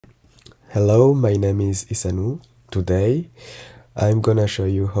Hello, my name is Isanu. Today, I'm gonna show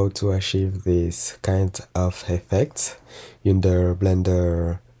you how to achieve this kind of effect in the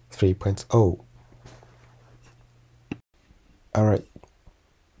Blender 3.0. Alright,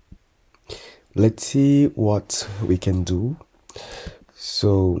 let's see what we can do.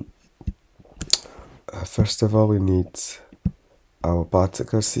 So, first of all, we need our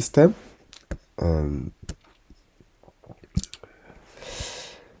particle system.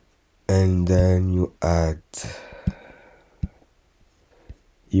 And then you add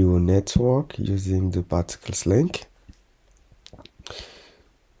your network using the particles link,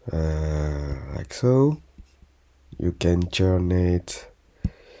 like so. You can turn it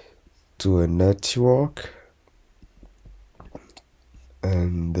to a network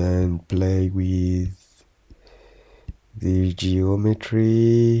and then play with the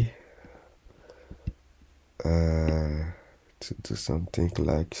geometry to do something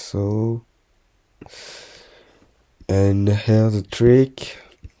like so. And here's the trick.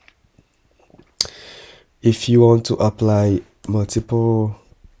 If you want to apply multiple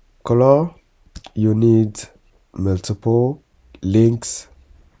color, you need multiple links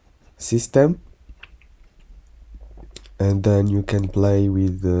system, and then you can play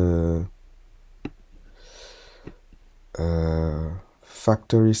with the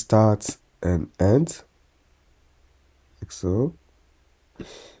factory start and end, like so.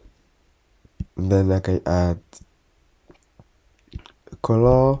 And then like I add a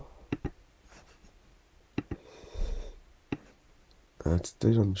color. It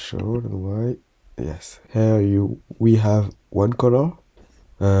doesn't show, I don't know why. Yes, here we have one color.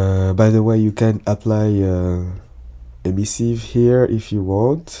 By the way, you can apply emissive here if you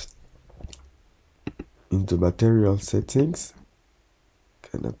want. In the material settings, you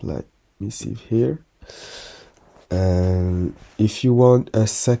can apply emissive here. And if you want a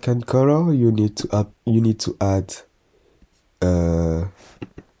second color, you need to add a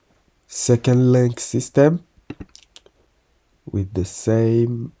second link system with the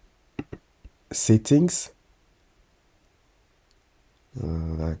same settings.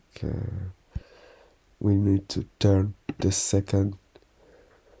 We need to turn the second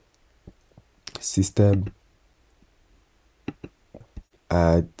system,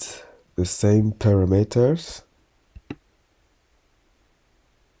 add the same parameters,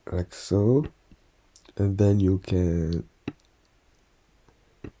 like so, and then you can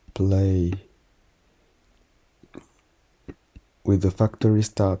play with the factory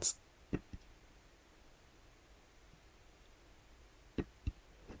starts.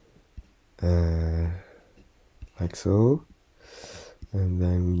 Like so, and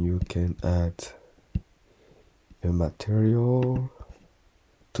then you can add a material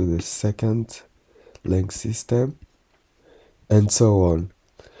to the second link system, and so on.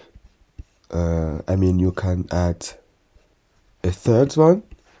 I mean, you can add a third one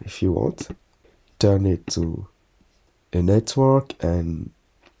if you want, turn it to a network and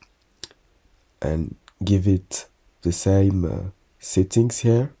give it the same settings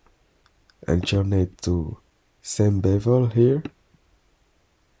here, and turn it to same bevel here,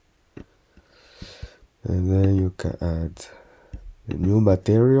 and then you can add a new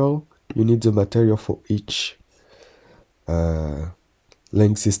material. You need the material for each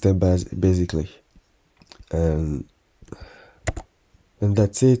link system basically, and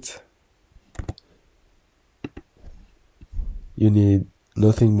that's it. You need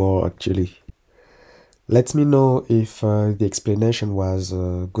nothing more actually. Let me know if the explanation was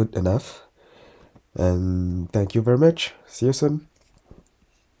good enough, and thank you very much. See you soon.